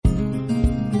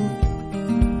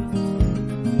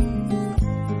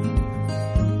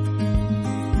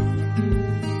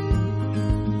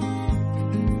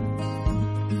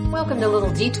to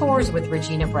Little Detours with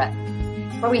Regina Brett,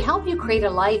 where we help you create a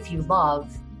life you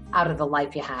love out of the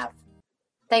life you have.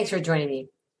 Thanks for joining me.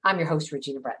 I'm your host,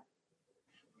 Regina Brett.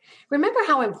 Remember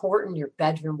how important your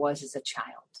bedroom was as a child?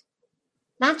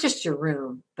 Not just your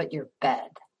room, but your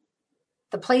bed.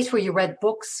 The place where you read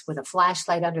books with a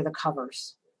flashlight under the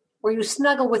covers, where you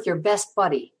snuggle with your best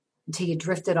buddy until you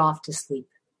drifted off to sleep.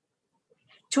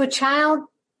 To a child,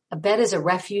 a bed is a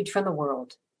refuge from the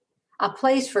world, a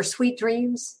place for sweet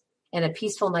dreams and a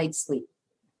peaceful night's sleep.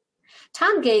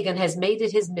 Tom Geoghegan has made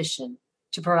it his mission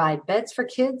to provide beds for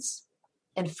kids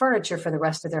and furniture for the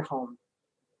rest of their home.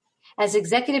 As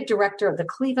executive director of the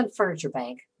Cleveland Furniture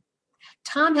Bank,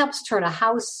 Tom helps turn a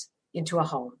house into a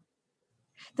home.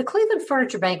 The Cleveland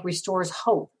Furniture Bank restores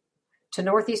hope to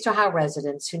Northeast Ohio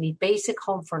residents who need basic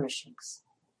home furnishings,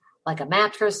 like a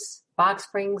mattress, box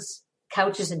springs,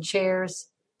 couches and chairs,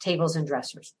 tables and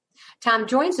dressers. Tom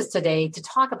joins us today to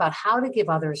talk about how to give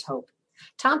others hope.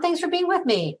 Tom, thanks for being with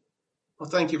me. Well,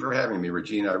 thank you for having me,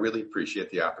 Regina. I really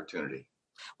appreciate the opportunity.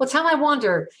 Well, Tom,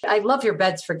 I love your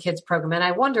Beds for Kids program, and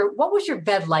I wonder, what was your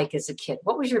bed like as a kid?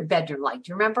 What was your bedroom like? Do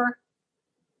you remember?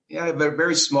 Yeah, I had a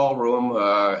very small room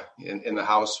in the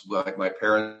house. My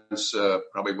parents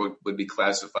probably would be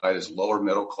classified as lower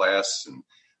middle class, and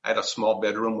I had a small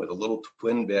bedroom with a little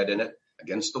twin bed in it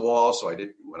against the wall, so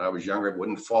when I was younger, it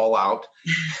wouldn't fall out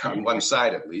on one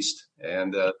side at least.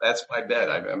 And that's my bed.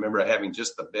 I remember having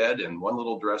just the bed and one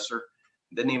little dresser.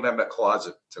 Didn't even have a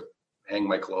closet to hang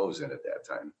my clothes in at that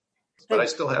time. But I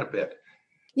still had a bed.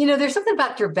 You know, there's something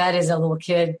about your bed as a little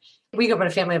kid. We grew up in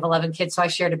a family of 11 kids, so I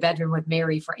shared a bedroom with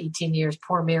Mary for 18 years.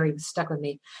 Poor Mary was stuck with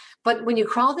me. But when you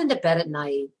crawled into bed at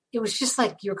night, it was just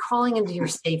like you're crawling into your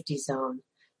safety zone.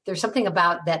 There's something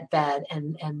about that bed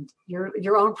and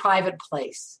your own private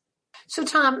place. So,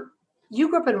 Tom, you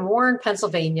grew up in Warren,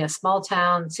 Pennsylvania, a small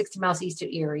town, 60 miles east of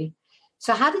Erie.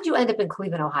 So how did you end up in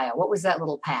Cleveland, Ohio? What was that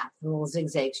little path, the little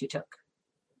zigzags you took?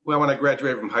 Well, when I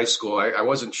graduated from high school, I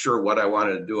wasn't sure what I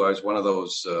wanted to do. I was one of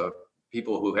those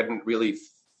people who hadn't really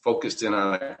focused in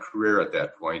on a career at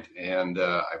that point, and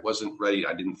I wasn't ready.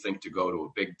 I didn't think to go to a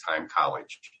big-time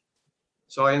college.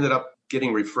 So I ended up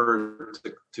getting referred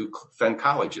to Fenn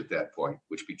College at that point,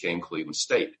 which became Cleveland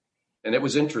State. And it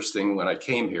was interesting when I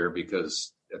came here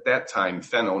because at that time,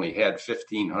 Fenn only had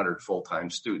 1,500 full-time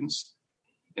students,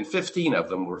 and 15 of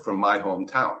them were from my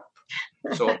hometown.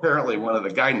 So apparently one of the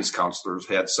guidance counselors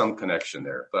had some connection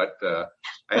there. But I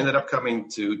ended up coming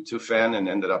to Fenn and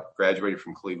ended up graduating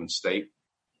from Cleveland State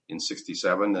in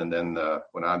 1967, and then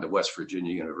went on to West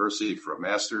Virginia University for a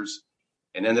master's,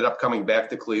 and ended up coming back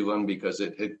to Cleveland because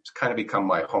it had kind of become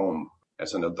my home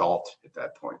as an adult at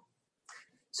that point.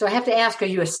 So I have to ask, are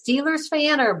you a Steelers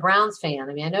fan or a Browns fan?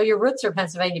 I mean, I know your roots are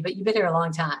Pennsylvania, but you've been here a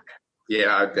long time.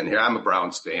 Yeah, I've been here. I'm a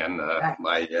Browns fan. Right.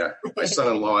 My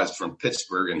son-in-law is from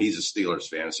Pittsburgh, and he's a Steelers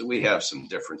fan, so we have some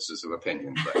differences of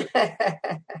opinion. But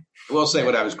I will say,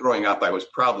 when I was growing up, I was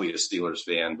probably a Steelers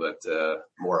fan, but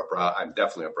I'm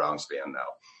definitely a Browns fan now.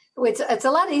 It's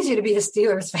a lot easier to be a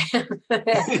Steelers fan.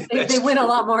 they win a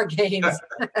lot more games.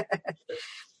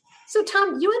 So,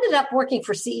 Tom, you ended up working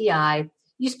for CEI.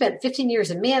 You spent 15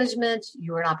 years in management.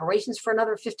 You were in operations for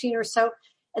another 15 or so.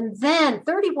 And then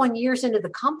 31 years into the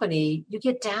company, you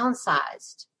get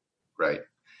downsized. Right.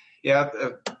 Yeah.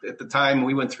 At the time,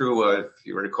 we went through, if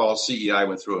you recall, CEI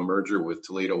went through a merger with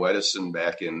Toledo Edison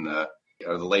back in the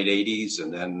late 80s.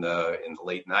 And then in the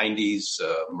late 90s,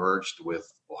 merged with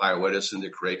Ohio Edison to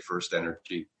create First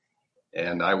Energy.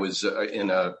 And I was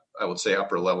in I would say,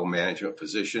 upper level management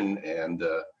position. And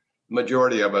the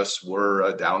majority of us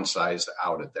were downsized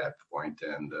out at that point.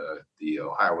 And the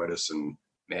Ohio Edison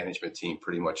management team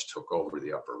pretty much took over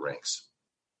the upper ranks.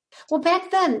 Well,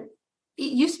 back then,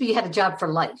 it used to be you had a job for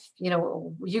life. You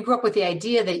know, you grew up with the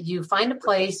idea that you find a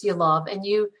place you love and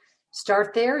you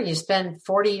start there, you spend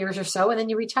 40 years or so, and then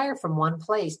you retire from one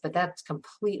place. But that's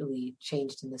completely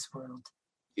changed in this world.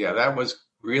 Yeah, that was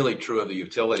really true of the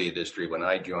utility industry when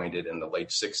I joined it in the late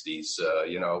 60s.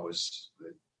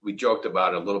 We joked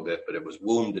about it a little bit, but it was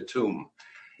womb to tomb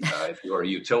if you were a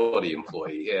utility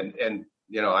employee. And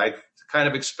I kind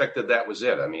of expected that was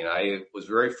it. I mean, I was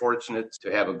very fortunate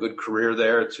to have a good career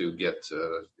there, to get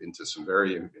into some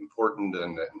very important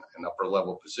and upper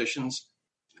level positions.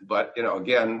 But,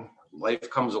 again, life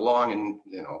comes along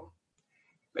and,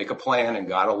 make a plan and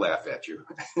God will laugh at you.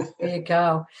 There you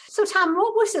go. So, Tom,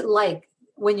 what was it like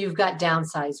when you've got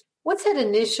downsized? What's that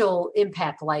initial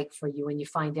impact like for you when you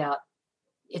find out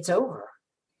it's over?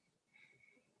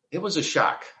 It was a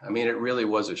shock. I mean, it really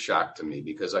was a shock to me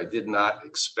because I did not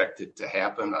expect it to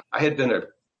happen. I had been a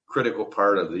critical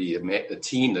part of the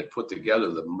team that put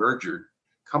together the merger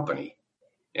company.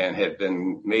 and had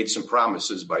been made some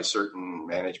promises by certain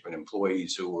management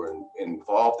employees who were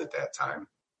involved at that time.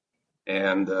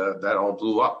 And that all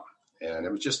blew up. And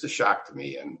it was just a shock to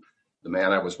me. And the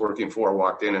man I was working for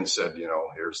walked in and said,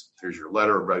 here's your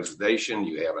letter of resignation.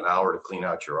 You have an hour to clean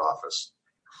out your office.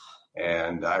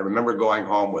 And I remember going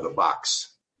home with a box.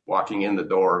 Walking in the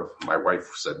door, my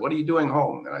wife said, "What are you doing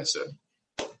home?" And I said,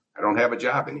 "I don't have a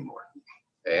job anymore."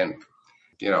 And,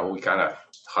 we kind of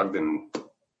hugged and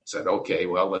said, "Okay,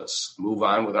 well, let's move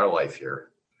on with our life here."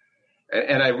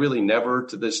 And I really never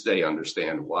to this day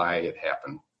understand why it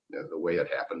happened the way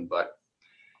it happened, but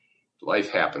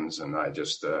life happens, and I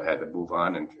just had to move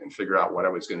on and figure out what I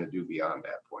was going to do beyond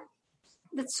that point.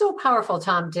 It's so powerful,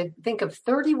 Tom, to think of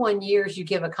 31 years you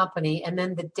give a company, and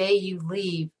then the day you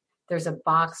leave, there's a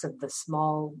box of the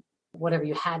small whatever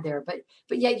you had there. But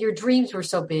yet your dreams were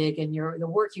so big, and the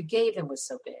work you gave them was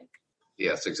so big.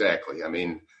 Yes, exactly. I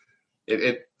mean,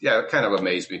 it kind of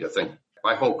amazed me to think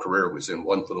my whole career was in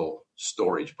one little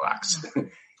storage box.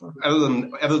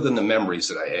 Other than the memories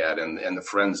that I had and the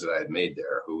friends that I had made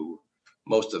there, who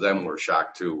most of them were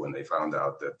shocked too when they found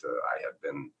out that I had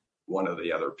been one of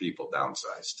the other people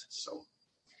downsized.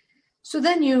 So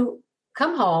then you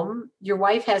come home, your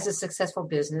wife has a successful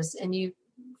business, and you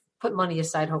put money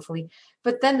aside, hopefully,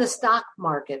 but then the stock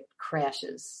market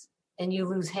crashes and you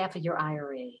lose half of your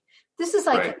IRA. This is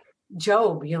like right.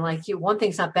 Job, one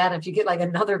thing's not bad if you get like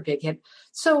another big hit.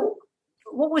 So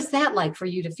what was that like for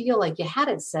you to feel like you had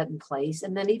it set in place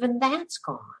and then even that's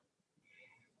gone?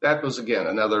 That was, again,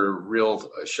 another real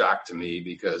shock to me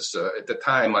because at the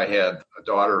time I had a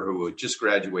daughter who was just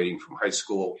graduating from high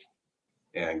school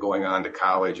and going on to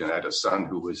college, and I had a son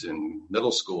who was in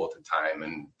middle school at the time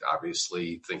and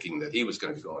obviously thinking that he was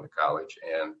going to be going to college.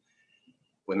 And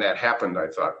when that happened, I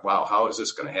thought, wow, how is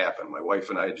this going to happen? My wife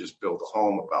and I had just built a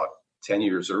home about 10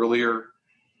 years earlier.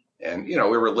 And, we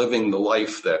were living the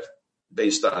life that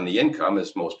based on the income,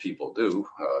 as most people do,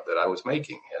 that I was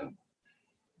making. And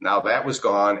now that was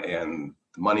gone, and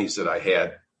the monies that I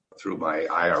had through my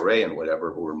IRA and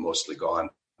whatever were mostly gone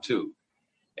too.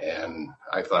 And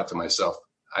I thought to myself,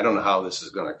 I don't know how this is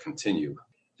going to continue.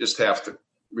 Just have to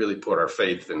really put our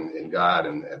faith in God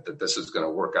and that this is going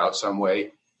to work out some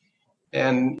way.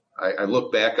 And I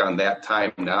look back on that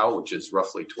time now, which is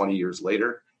roughly 20 years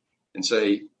later, and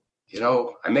say,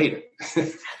 I made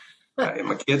it.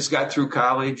 My kids got through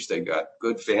college. They got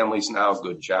good families now,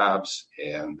 good jobs.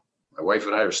 And my wife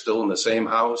and I are still in the same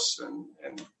house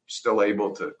and still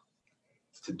able to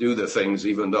do the things,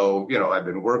 even though, I've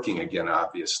been working again,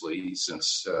 obviously,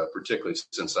 particularly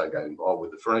since I got involved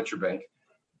with the furniture bank.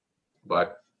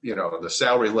 But, the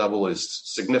salary level is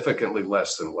significantly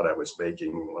less than what I was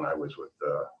making when I was with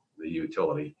the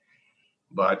utility.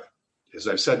 But as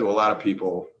I've said to a lot of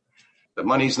people, the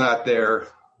money's not there,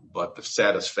 but the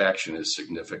satisfaction is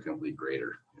significantly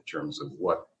greater in terms of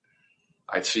what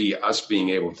I see us being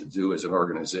able to do as an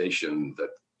organization that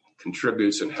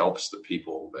contributes and helps the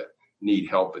people that need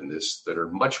help in this, that are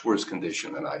much worse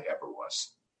condition than I ever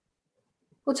was.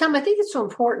 Well, Tom, I think it's so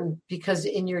important because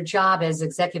in your job as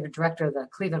executive director of the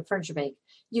Cleveland Furniture Bank,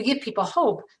 you give people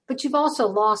hope, but you've also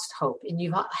lost hope and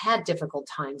you've had difficult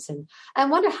times. And I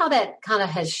wonder how that kind of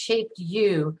has shaped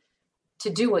you to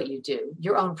do what you do,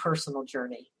 your own personal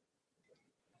journey.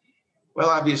 Well,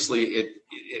 obviously,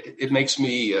 it makes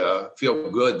me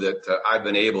feel good that I've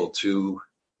been able to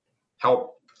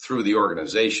help through the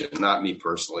organization, not me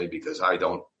personally, because I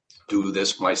don't do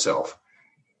this myself,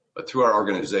 but through our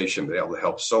organization, been able to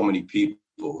help so many people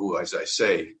who, as I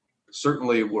say,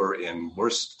 certainly were in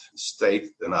worse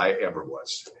state than I ever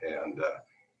was. And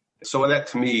so that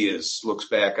to me looks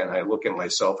back and I look at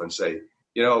myself and say,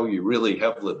 you really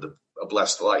have lived a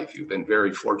blessed life. You've been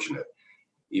very fortunate,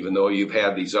 even though you've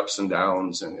had these ups and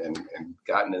downs and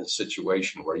gotten in a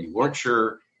situation where you weren't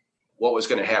sure what was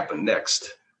going to happen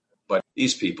next. But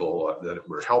these people that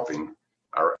we're helping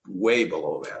are way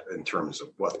below that in terms of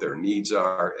what their needs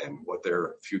are and what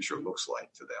their future looks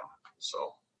like to them.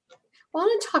 So, well, I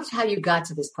want to talk to how you got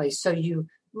to this place. So you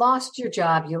lost your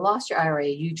job, you lost your IRA,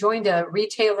 you joined a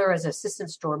retailer as assistant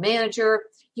store manager,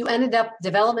 you ended up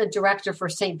development director for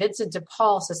St. Vincent de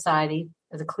Paul Society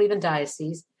of the Cleveland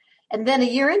Diocese. And then a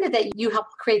year into that, you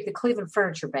helped create the Cleveland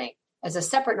Furniture Bank as a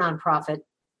separate nonprofit.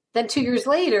 Then 2 years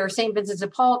later, St. Vincent de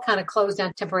Paul kind of closed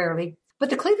down temporarily. But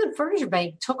the Cleveland Furniture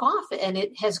Bank took off, and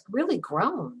it has really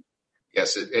grown.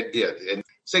 Yes, it did. And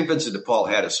St. Vincent de Paul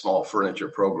had a small furniture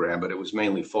program, but it was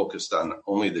mainly focused on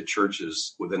only the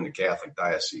churches within the Catholic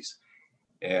diocese.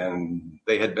 And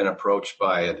they had been approached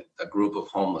by a group of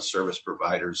homeless service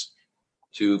providers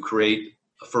to create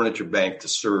a furniture bank to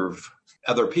serve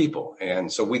other people.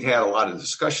 And so we'd had a lot of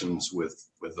discussions with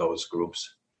those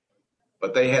groups,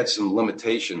 but they had some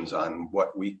limitations on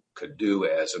what we could do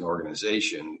as an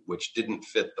organization, which didn't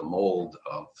fit the mold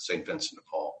of St. Vincent de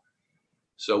Paul.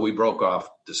 So we broke off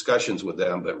discussions with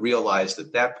them, but realized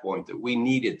at that point that we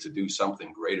needed to do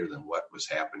something greater than what was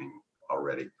happening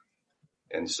already.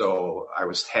 And so I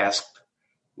was tasked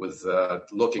with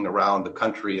looking around the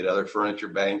country at other furniture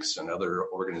banks and other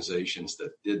organizations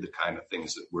that did the kind of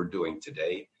things that we're doing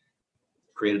today,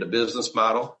 created a business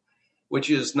model, which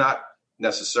is not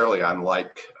necessarily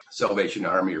unlike Salvation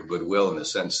Army or Goodwill in the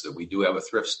sense that we do have a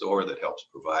thrift store that helps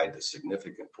provide a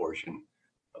significant portion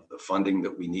of the funding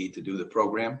that we need to do the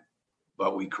program.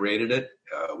 But we created it.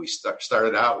 We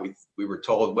started out, we were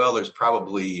told, well, there's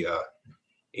probably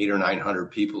 800 or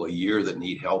 900 people a year that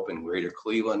need help in Greater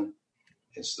Cleveland.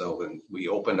 And so then we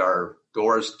opened our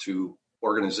doors to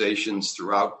organizations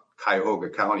throughout Cuyahoga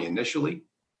County initially.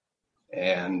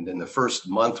 And in the first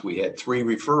month, we had 3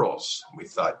 referrals. We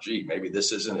thought, gee, maybe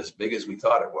this isn't as big as we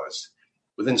thought it was.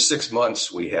 Within 6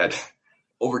 months, we had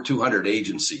over 200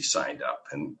 agencies signed up.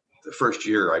 And the first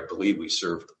year, I believe we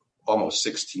served almost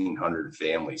 1,600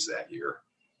 families that year.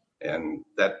 And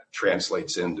that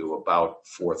translates into about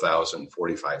 4,000,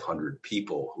 4,500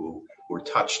 people who were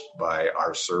touched by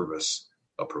our service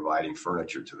of providing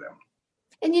furniture to them.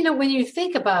 And, when you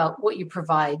think about what you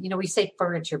provide, we say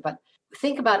furniture, but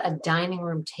think about a dining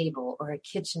room table or a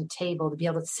kitchen table to be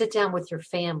able to sit down with your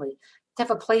family, to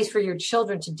have a place for your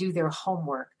children to do their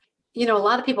homework. A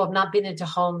lot of people have not been into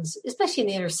homes, especially in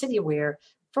the inner city, where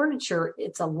furniture,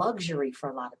 it's a luxury for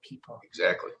a lot of people.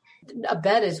 Exactly. A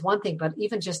bed is one thing, but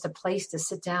even just a place to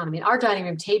sit down. I mean, our dining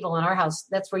room table in our house,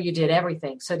 that's where you did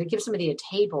everything. So to give somebody a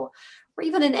table or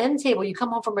even an end table, you come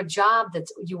home from a job that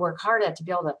you work hard at to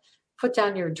be able to put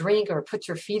down your drink or put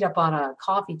your feet up on a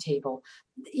coffee table.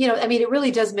 It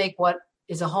really does make what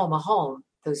is a home,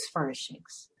 those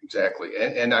furnishings. Exactly.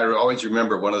 And I always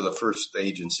remember one of the first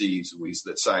agencies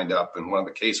that signed up, and one of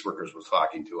the caseworkers was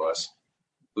talking to us,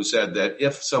 who said that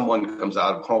if someone comes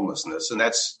out of homelessness, and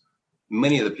that's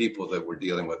many of the people that we're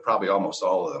dealing with, probably almost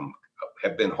all of them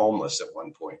have been homeless at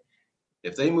one point.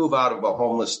 If they move out of a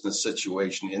homelessness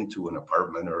situation into an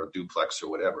apartment or a duplex or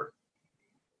whatever,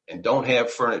 and don't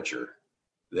have furniture,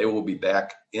 they will be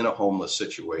back in a homeless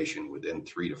situation within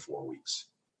 3 to 4 weeks.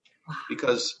 Wow.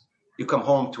 Because you come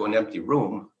home to an empty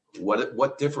room,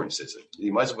 what difference is it?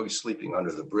 You might as well be sleeping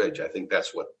under the bridge. I think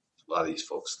that's what a lot of these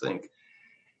folks think.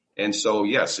 And so,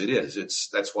 yes, it is.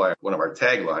 That's why one of our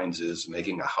taglines is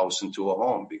making a house into a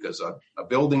home, because a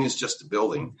building is just a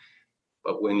building.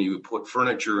 But when you put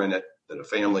furniture in it that a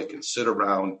family can sit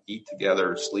around, eat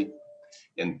together, sleep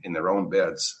in their own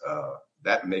beds,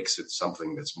 that makes it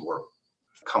something that's more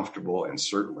comfortable and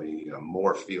certainly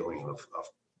more feeling of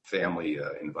family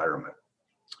environment.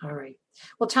 All right.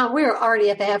 Well, Tom, we're already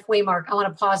at the halfway mark. I want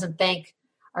to pause and thank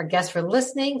our guests for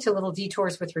listening to Little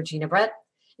Detours with Regina Brett,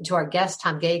 and to our guest,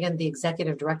 Tom Geoghegan, the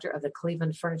Executive Director of the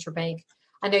Cleveland Furniture Bank.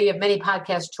 I know you have many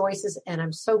podcast choices, and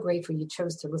I'm so grateful you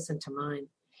chose to listen to mine.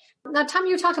 Now, Tom,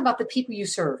 you're talking about the people you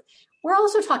serve. We're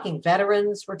also talking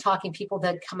veterans. We're talking people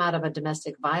that come out of a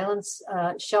domestic violence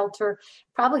shelter,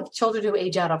 probably children who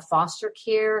age out of foster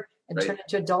care and turn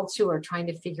into adults who are trying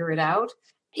to figure it out.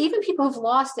 Even people who've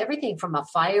lost everything from a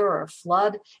fire or a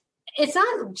flood. It's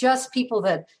not just people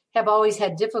that have always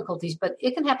had difficulties, but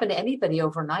it can happen to anybody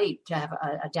overnight to have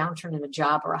a downturn in a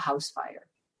job or a house fire.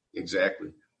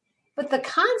 Exactly. But the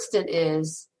constant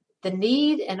is the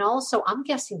need, and also, I'm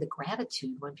guessing, the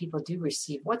gratitude when people do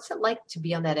receive. What's it like to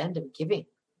be on that end of giving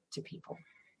to people?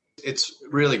 It's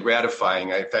really gratifying.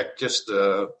 In fact, just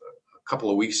a couple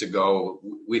of weeks ago,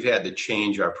 we've had to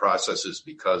change our processes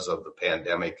because of the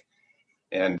pandemic.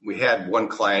 And we had one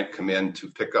client come in to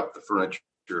pick up the furniture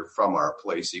from our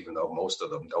place, even though most of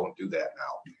them don't do that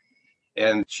now.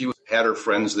 And she had her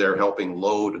friends there helping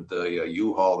load the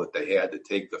U-Haul that they had to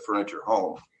take the furniture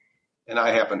home. And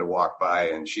I happened to walk by,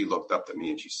 and she looked up at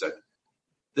me and she said,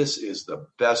 "This is the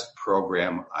best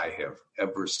program I have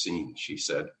ever seen." She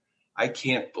said, "I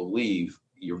can't believe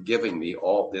you're giving me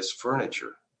all this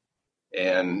furniture."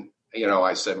 And,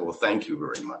 I said, "Well, thank you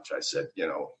very much." I said,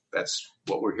 that's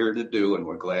what we're here to do, and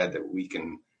we're glad that we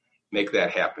can make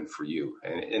that happen for you.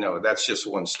 And, that's just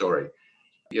one story.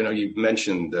 You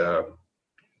mentioned the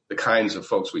kinds of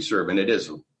folks we serve, and it is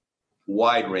a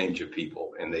wide range of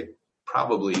people, and they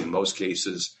probably in most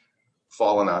cases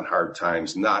fallen on hard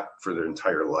times, not for their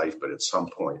entire life, but at some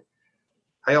point.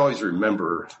 I always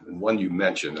remember the one you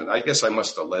mentioned, and I guess I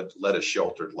must have led a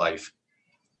sheltered life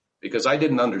because I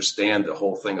didn't understand the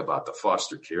whole thing about the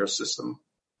foster care system,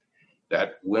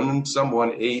 that when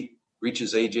someone ate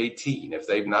reaches age 18, if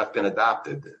they've not been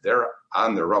adopted, they're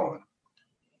on their own.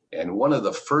 And one of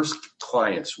the first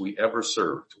clients we ever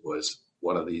served was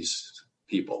one of these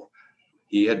people.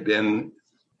 He had been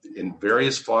in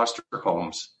various foster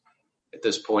homes. At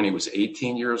this point, he was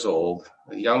 18 years old,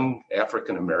 a young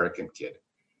African-American kid.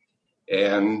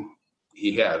 And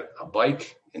he had a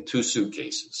bike and 2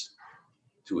 suitcases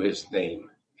to his name.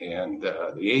 And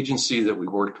the agency that we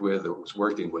worked with, that was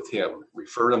working with him,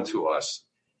 referred him to us.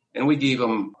 And we gave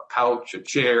him a couch, a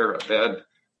chair, a bed,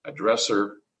 a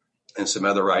dresser, and some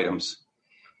other items,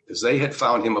 because they had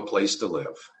found him a place to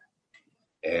live.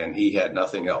 And he had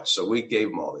nothing else. So we gave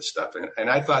him all this stuff. And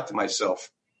I thought to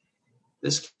myself,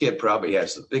 this kid probably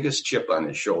has the biggest chip on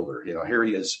his shoulder. You know, here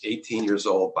he is, 18 years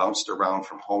old, bounced around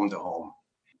from home to home.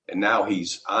 And now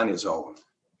he's on his own.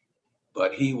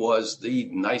 But he was the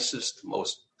nicest,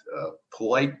 most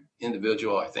polite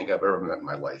individual I think I've ever met in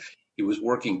my life. He was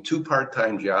working 2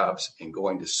 part-time jobs and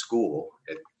going to school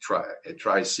at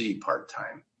Tri-C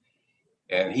part-time.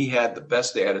 And he had the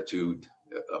best attitude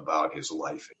about his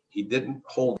life. He didn't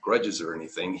hold grudges or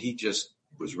anything. He just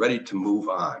was ready to move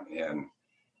on. And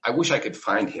I wish I could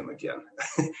find him again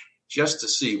just to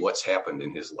see what's happened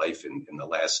in his life in the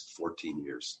last 14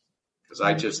 years. Because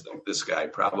I just think this guy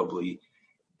probably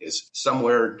is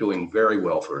somewhere doing very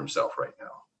well for himself right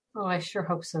now. Oh, I sure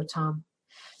hope so, Tom.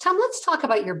 Tom, let's talk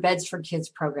about your Beds for Kids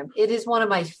program. It is one of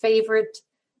my favorite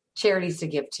charities to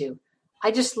give to.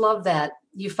 I just love that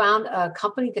you found a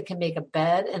company that can make a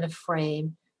bed and a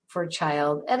frame for a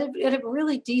child at a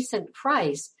really decent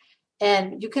price.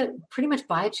 And you can pretty much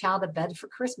buy a child a bed for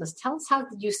Christmas. Tell us, how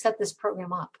did you set this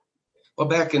program up? Well,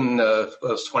 back in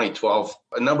 2012,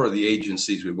 a number of the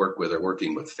agencies we work with are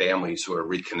working with families who are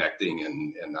reconnecting.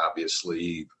 And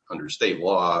obviously, under state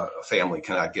law, a family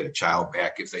cannot get a child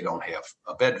back if they don't have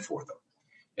a bed for them.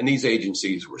 And these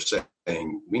agencies were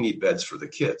saying, we need beds for the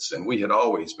kids. And we had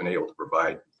always been able to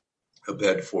provide a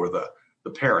bed for the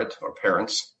parent or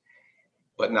parents,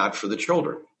 but not for the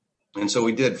children. And so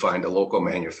we did find a local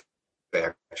manufacturer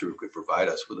who could provide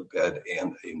us with a bed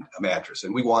and a mattress.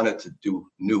 And we wanted to do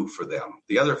new for them.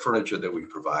 The other furniture that we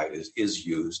provide is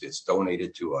used. It's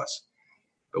donated to us.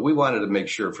 But we wanted to make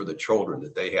sure for the children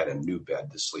that they had a new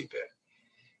bed to sleep in.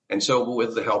 And so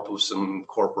with the help of some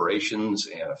corporations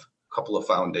and a couple of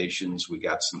foundations, we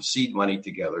got some seed money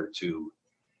together to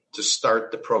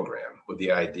start the program with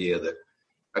the idea that,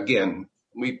 again,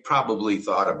 we probably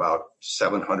thought about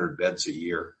 700 beds a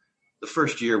year. The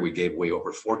first year we gave away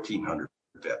over 1,400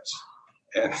 beds.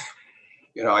 And,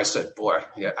 you know, I said, boy,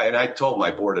 yeah. And I told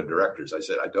my board of directors, I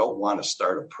said, I don't want to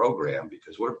start a program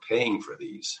because we're paying for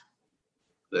these,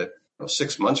 that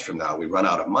 6 months from now we run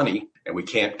out of money and we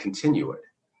can't continue it.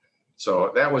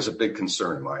 So that was a big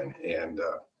concern of mine. And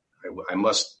I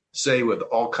must say with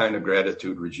all kind of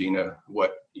gratitude, Regina,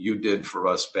 what you did for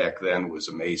us back then was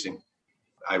amazing.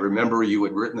 I remember you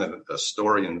had written a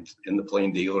story in the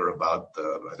Plain Dealer about,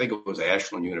 I think it was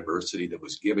Ashland University that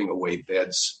was giving away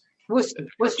beds. Worcester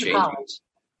College.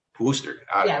 Worcester.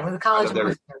 Yeah, with the College of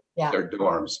Worcester. Yeah. Their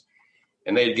dorms.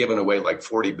 And they had given away like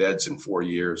 40 beds in 4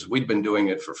 years. We'd been doing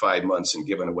it for 5 months and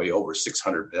given away over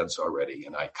 600 beds already.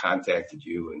 And I contacted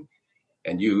you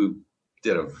and you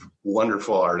did a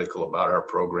wonderful article about our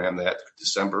program that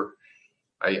December.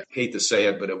 I hate to say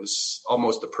it, but it was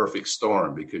almost a perfect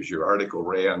storm because your article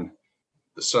ran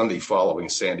the Sunday following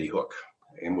Sandy Hook.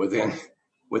 And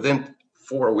within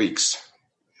 4 weeks,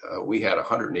 we had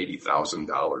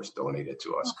 $180,000 donated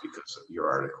to us because of your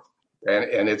article.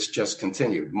 And it's just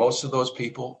continued. Most of those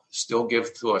people still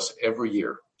give to us every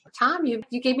year. Tom,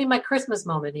 you gave me my Christmas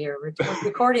moment here. We're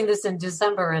recording this in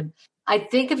December, and I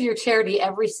think of your charity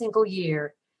every single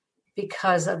year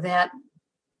because of that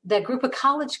group of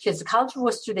college kids. The College of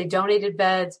Worcester, they donated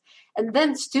beds, and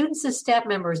then students and staff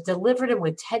members delivered them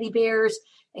with teddy bears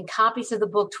and copies of the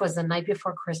book "'Twas the Night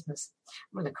Before Christmas."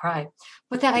 I'm going to cry.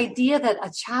 But that idea that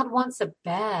a child wants a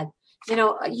bed, you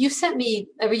know, you sent me,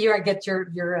 every year I get your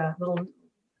little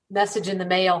message in the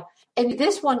mail. And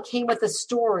this one came with a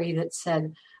story that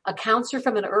said, a counselor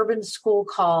from an urban school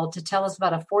called to tell us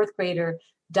about a 4th grader,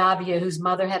 Davia, whose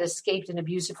mother had escaped an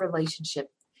abusive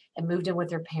relationship and moved in with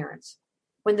her parents.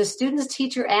 When the student's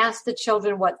teacher asked the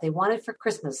children what they wanted for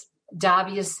Christmas,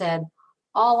 Davia said,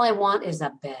 "All I want is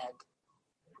a bed."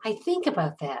 I think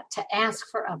about that, to ask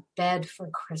for a bed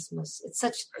for Christmas. It's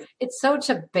such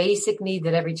a basic need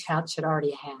that every child should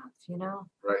already have, you know?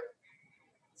 Right.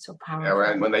 So powerful.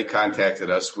 Yeah, and when they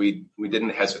contacted us, we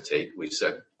didn't hesitate. We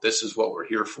said, this is what we're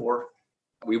here for.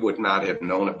 We would not have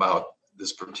known about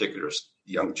this particular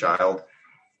young child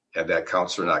had that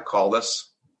counselor not called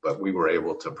us, but we were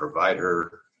able to provide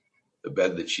her the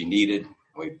bed that she needed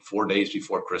 4 days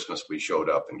before Christmas, we showed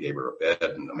up and gave her a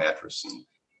bed and a mattress and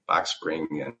box spring.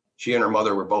 And she and her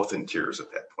mother were both in tears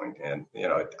at that point. And,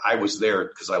 I was there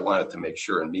because I wanted to make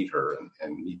sure and meet her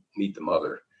and meet the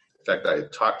mother. In fact, I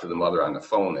talked to the mother on the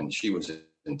phone, and she was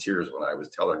in tears when I was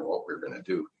telling her what we were going to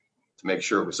do to make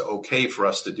sure it was okay for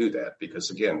us to do that. Because,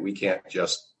 again, we can't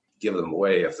just give them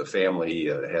away if the family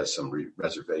has some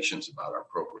reservations about our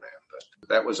program. But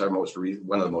that was our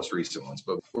one of the most recent ones.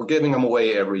 But we're giving them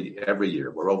away every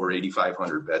year. We're over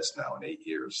 8,500 beds now in 8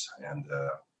 years. And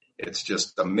it's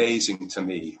just amazing to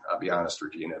me, I'll be honest,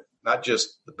 Regina, not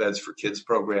just the Beds for Kids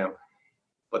program,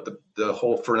 but the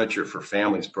whole Furniture for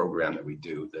Families program that we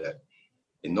do, that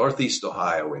in Northeast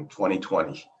Ohio in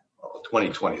 2020, well,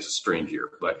 2020 is a strange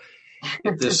year, but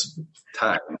at this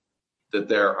time, that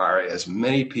there are as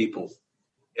many people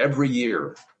every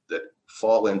year that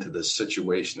fall into this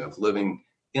situation of living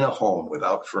in a home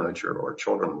without furniture or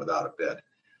children without a bed.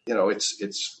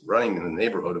 It's running in the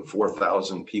neighborhood of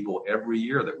 4,000 people every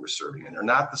year that we're serving. And they're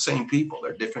not the same people.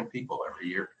 They're different people every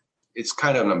year. It's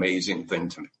kind of an amazing thing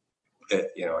to me.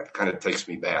 It kind of takes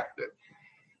me back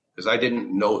because I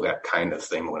didn't know that kind of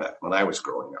thing when I was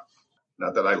growing up.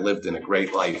 Not that I lived in a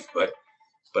great life, but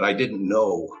I didn't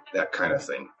know that kind of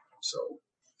thing. So.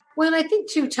 Well, I think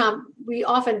too, Tom, we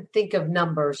often think of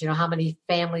numbers, how many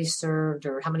families served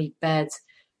or how many beds,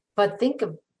 but think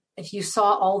of if you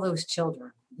saw all those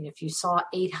children, if you saw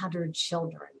 800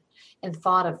 children and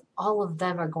thought of all of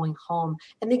them are going home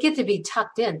and they get to be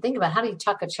tucked in. Think about how do you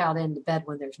tuck a child into bed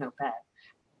when there's no bed?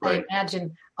 Right. I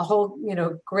imagine a whole,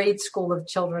 grade school of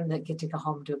children that get to go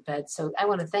home to a bed. So I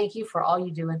want to thank you for all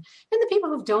you do and the people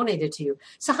who've donated to you.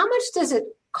 So how much does it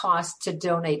cost to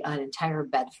donate an entire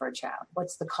bed for a child?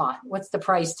 What's the cost? What's the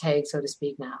price tag, so to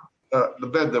speak, now? The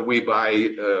bed that we buy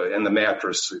and the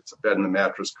mattress, it's a bed and the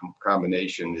mattress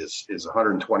combination is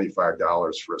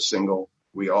 $125 for a single.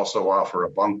 We also offer a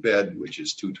bunk bed, which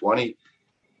is $220.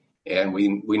 And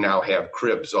we now have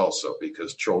cribs also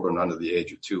because children under the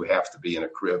age of 2 have to be in a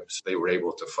crib. So they were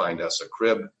able to find us a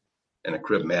crib and a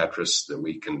crib mattress that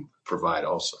we can provide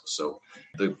also. So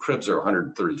the cribs are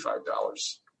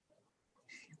 $135.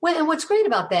 Well, and what's great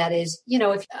about that is,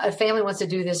 if a family wants to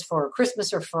do this for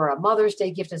Christmas or for a Mother's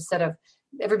Day gift, instead of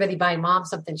everybody buying mom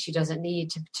something she doesn't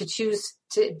need, to choose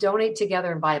to donate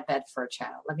together and buy a bed for a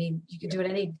child. I mean, you can do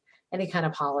it any kind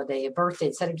of holiday, a birthday,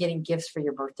 instead of getting gifts for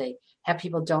your birthday, have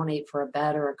people donate for a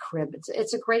bed or a crib.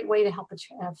 It's a great way to help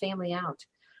a family out.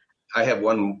 I have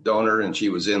one donor, and she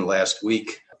was in last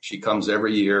week. She comes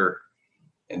every year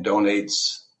and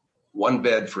donates one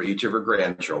bed for each of her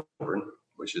grandchildren,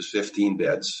 which is 15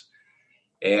 beds.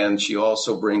 And she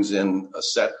also brings in a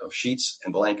set of sheets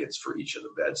and blankets for each of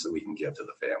the beds that we can give to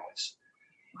the families.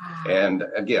 Wow. And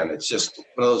again, it's just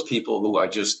one of those people who I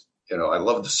just, I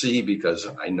love to see because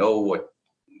I know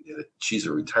she's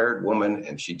a retired woman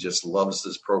and she just loves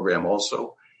this program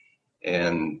also.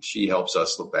 And she helps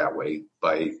us look that way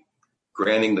by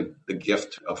granting the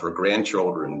gift of her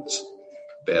grandchildren's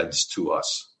beds to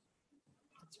us.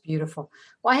 Beautiful.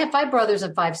 Well, I have 5 brothers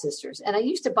and 5 sisters, and I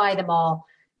used to buy them all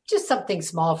just something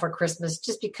small for Christmas,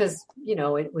 just because,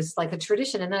 it was like a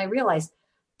tradition. And then I realized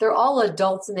they're all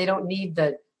adults and they don't need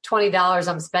the $20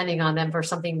 I'm spending on them for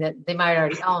something that they might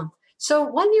already own. So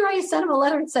one year I sent them a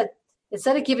letter and said,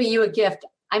 instead of giving you a gift,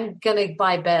 I'm going to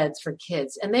buy beds for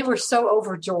kids. And they were so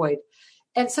overjoyed.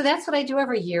 And so that's what I do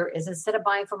every year is instead of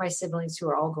buying for my siblings who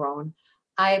are all grown,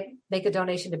 I make a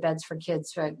donation to Beds for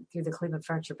Kids through the Cleveland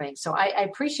Furniture Bank. So I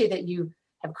appreciate that you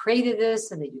have created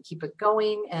this and that you keep it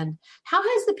going. And how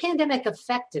has the pandemic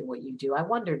affected what you do? I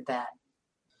wondered that.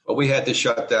 Well, we had to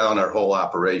shut down our whole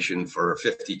operation for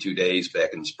 52 days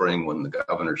back in spring when the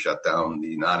governor shut down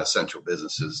the non-essential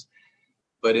businesses.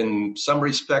 But in some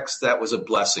respects, that was a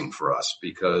blessing for us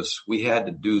because we had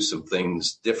to do some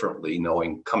things differently,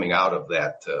 coming out of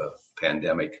that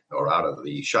pandemic or out of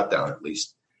the shutdown at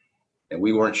least. And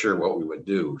we weren't sure what we would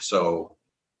do. So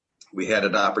we had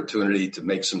an opportunity to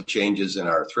make some changes in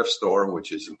our thrift store,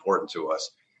 which is important to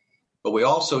us. But we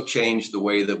also changed the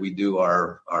way that we do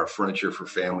our Furniture for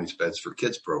Families, Beds for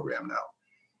Kids program now.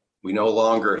 We no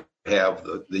longer have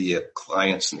the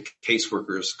clients and the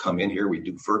caseworkers come in here. We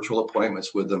do virtual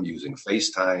appointments with them using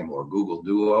FaceTime or Google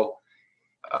Duo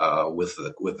with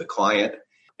the client.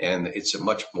 And it's a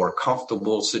much more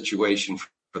comfortable situation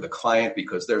for the client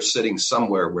because they're sitting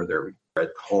somewhere where they're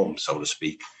at home, so to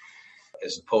speak,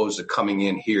 as opposed to coming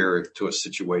in here to a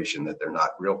situation that they're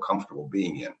not real comfortable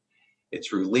being in.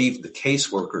 It's relieved the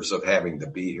caseworkers of having to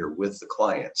be here with the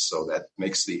clients. So that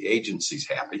makes the agencies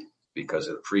happy because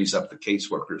it frees up the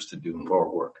caseworkers to do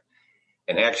more work.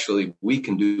 And actually, we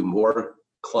can do more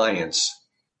clients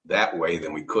that way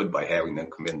than we could by having them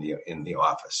come in the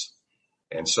office.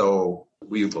 And so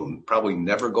we will probably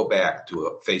never go back to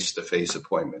a face-to-face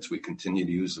appointments. We continue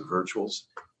to use the virtuals.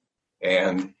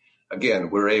 And again,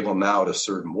 we're able now to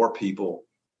serve more people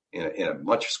in a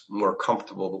much more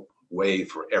comfortable way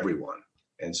for everyone.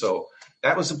 And so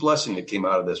that was a blessing that came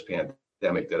out of this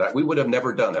pandemic that we would have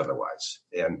never done otherwise.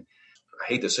 And I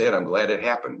hate to say it, I'm glad it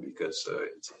happened because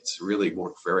it's really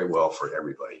worked very well for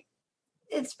everybody.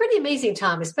 It's pretty amazing,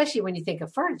 Tom, especially when you think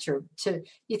of furniture.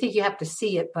 You think you have to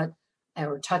see it,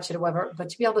 or touch it or whatever, but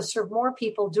to be able to serve more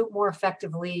people, do it more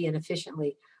effectively and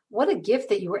efficiently. What a gift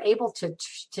that you were able to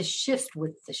shift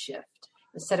with the shift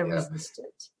instead of resist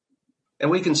it. And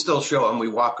we can still show them. We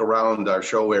walk around our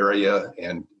show area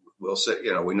and we'll say,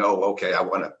 we know, okay, I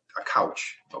want a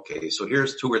couch. Okay, so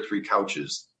here's 2 or 3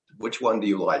 couches. Which one do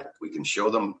you like? We can show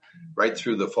them right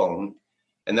through the phone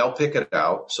and they'll pick it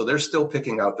out. So they're still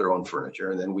picking out their own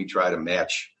furniture. And then we try to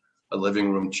match a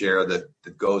living room chair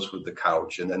that goes with the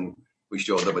couch. And then we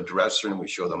show them a dresser and we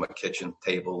show them a kitchen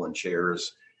table and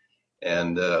chairs.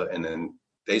 And then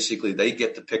basically they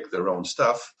get to pick their own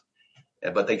stuff,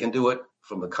 but they can do it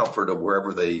from the comfort of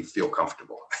wherever they feel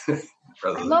comfortable.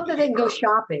 I love that they can go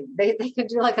shopping. They can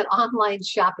do like an online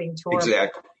shopping tour.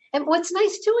 Exactly. And what's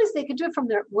nice too is they can do it from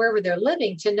wherever they're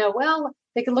living to know, well,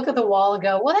 they can look at the wall and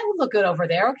go, well, that would look good over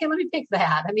there. Okay, let me pick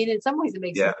that. I mean, in some ways it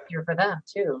makes it easier for them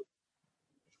too.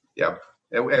 Yeah.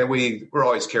 And we're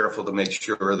always careful to make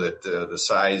sure that the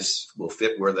size will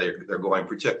fit where they're going,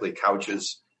 particularly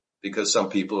couches, because some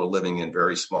people are living in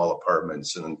very small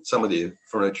apartments and some of the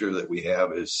furniture that we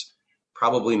have is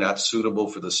probably not suitable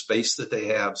for the space that they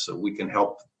have. So we can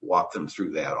help walk them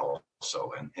through that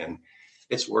also. And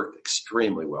it's worked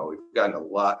extremely well. We've gotten a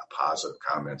lot of positive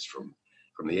comments from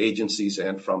the agencies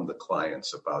and from the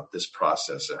clients about this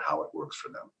process and how it works for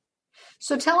them.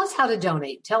 So tell us how to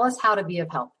donate. Tell us how to be of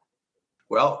help.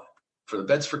 Well, for the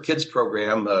Beds for Kids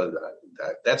program,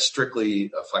 that's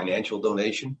strictly a financial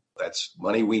donation. That's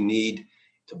money we need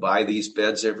to buy these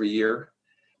beds every year.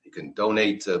 You can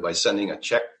donate by sending a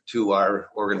check to our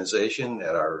organization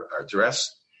at our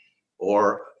address,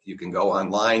 or you can go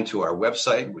online to our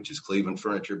website, which is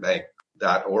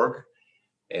clevelandfurniturebank.org,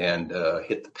 and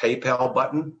hit the PayPal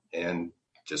button and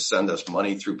just send us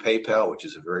money through PayPal, which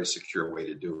is a very secure way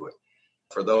to do it.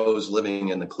 For those living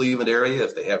in the Cleveland area,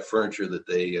 if they have furniture that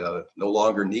they no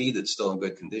longer need that's still in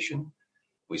good condition,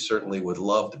 we certainly would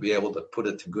love to be able to put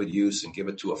it to good use and give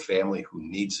it to a family who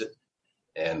needs it.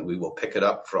 And we will pick it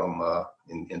up from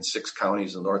in 6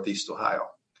 counties in Northeast Ohio.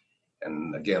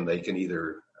 And again, they can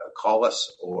either call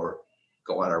us or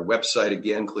go on our website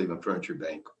again,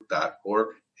 clevelandfurniturebank.org,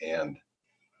 and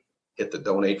hit the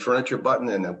donate furniture button,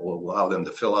 and it will allow them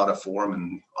to fill out a form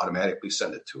and automatically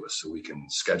send it to us so we can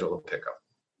schedule a pickup.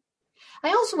 I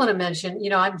also want to mention,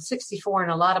 I'm 64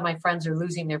 and a lot of my friends are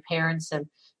losing their parents, and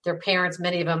their parents,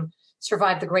 many of them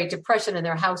survived the Great Depression and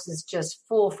their house is just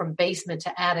full from basement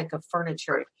to attic of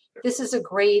furniture. This is a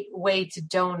great way to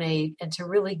donate and to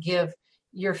really give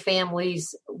your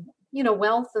families,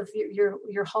 wealth of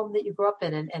your home that you grew up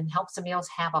in and help somebody else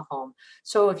have a home.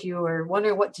 So if you are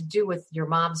wondering what to do with your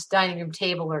mom's dining room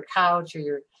table or couch or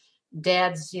your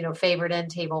dad's, favorite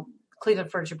end table,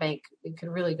 Cleveland Furniture Bank, it can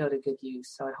really go to good use.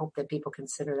 So I hope that people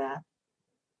consider that.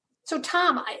 So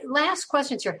Tom, last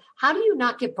questions here. How do you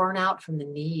not get burnout from the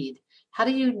need? How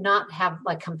do you not have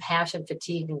compassion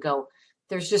fatigue and go,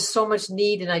 there's just so much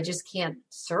need and I just can't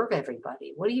serve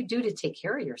everybody? What do you do to take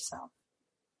care of yourself?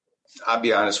 I'll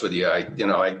be honest with you. I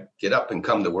get up and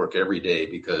come to work every day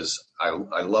because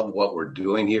I love what we're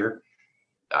doing here.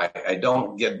 I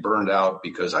don't get burned out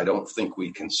because I don't think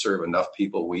we can serve enough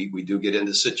people. We do get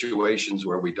into situations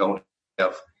where we don't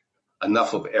have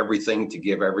enough of everything to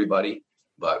give everybody,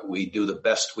 but we do the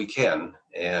best we can.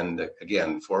 And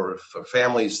again, for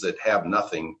families that have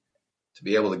nothing, to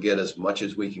be able to get as much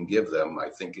as we can give them, I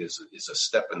think is a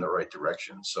step in the right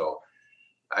direction. So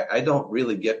I don't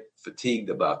really get fatigued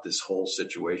about this whole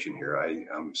situation here.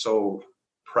 I'm so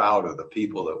proud of the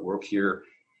people that work here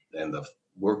and the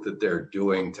work that they're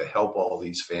doing to help all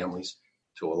these families,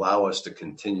 to allow us to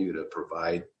continue to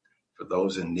provide for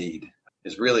those in need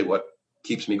is really what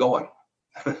keeps me going.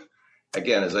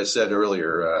 Again, as I said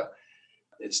earlier,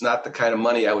 it's not the kind of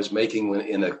money I was making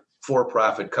in a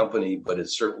for-profit company, but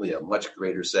it's certainly a much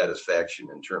greater satisfaction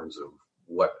in terms of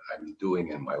what I'm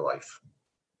doing in my life.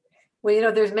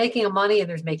 Well, there's making a money and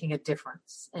there's making a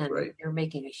difference. And right. You're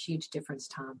making a huge difference,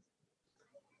 Tom.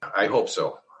 I hope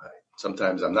so.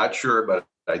 Sometimes I'm not sure, but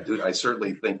I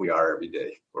certainly think we are every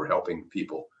day. We're helping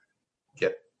people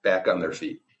get back on their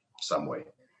feet some way.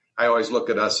 I always look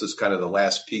at us as kind of the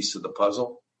last piece of the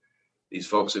puzzle. These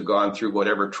folks have gone through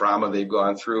whatever trauma they've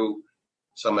gone through.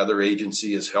 Some other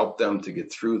agency has helped them to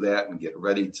get through that and get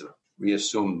ready to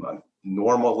reassume a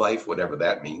normal life, whatever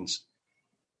that means.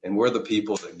 And we're the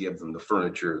people that give them the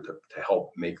furniture to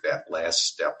help make that last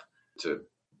step to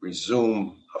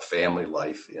resume a family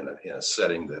life in a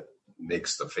setting that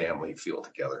makes the family feel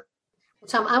together. Well,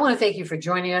 Tom, I want to thank you for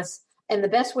joining us. And the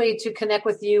best way to connect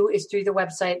with you is through the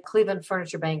website,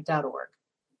 clevelandfurniturebank.org.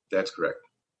 That's correct.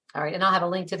 All right. And I'll have a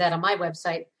link to that on my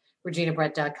website,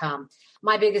 reginabrett.com.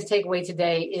 My biggest takeaway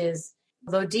today is,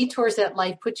 though detours that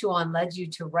life put you on led you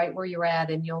to right where you're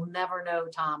at, and you'll never know,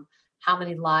 Tom, how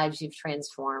many lives you've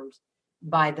transformed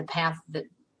by the path that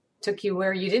took you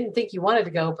where you didn't think you wanted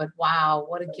to go, but wow,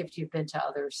 what a gift you've been to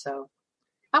others. So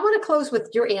I want to close with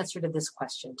your answer to this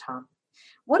question, Tom.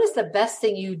 What is the best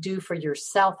thing you do for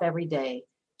yourself every day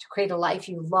to create a life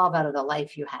you love out of the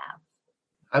life you have?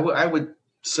 I would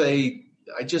say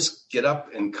I just get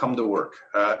up and come to work.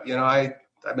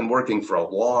 I've been working for a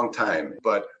long time,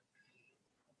 but,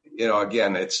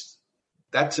 again,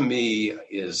 that to me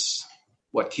is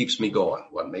what keeps me going,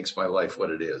 what makes my life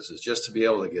what it is just to be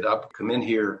able to get up, come in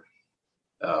here,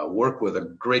 work with a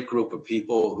great group of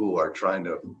people who are trying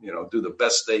to, do the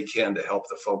best they can to help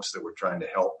the folks that we're trying to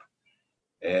help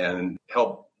and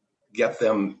help get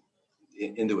them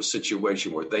into a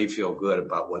situation where they feel good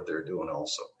about what they're doing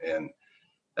also. And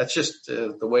that's just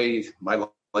the way my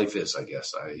life is, I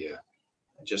guess. I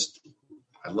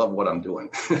love what I'm doing.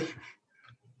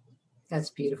 That's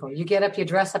beautiful. You get up, you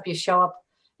dress up, you show up,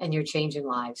 and you're changing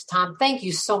lives. Tom, thank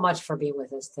you so much for being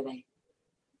with us today.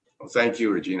 Well, thank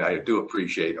you, Regina. I do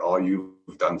appreciate all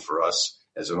you've done for us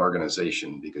as an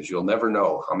organization, because you'll never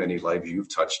know how many lives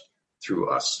you've touched through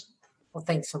us. Well,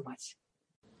 thanks so much.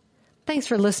 Thanks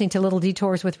for listening to Little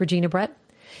Detours with Regina Brett.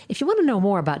 If you want to know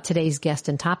more about today's guest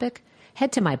and topic,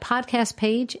 head to my podcast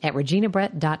page at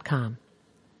reginabrett.com.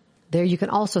 There you can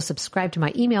also subscribe to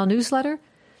my email newsletter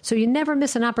so you never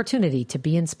miss an opportunity to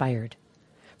be inspired.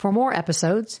 For more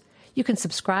episodes, you can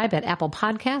subscribe at Apple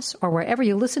Podcasts or wherever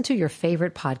you listen to your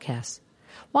favorite podcasts.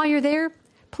 While you're there,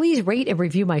 please rate and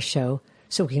review my show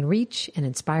so we can reach and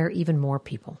inspire even more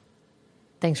people.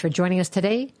 Thanks for joining us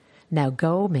today. Now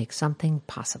go make something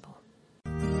possible.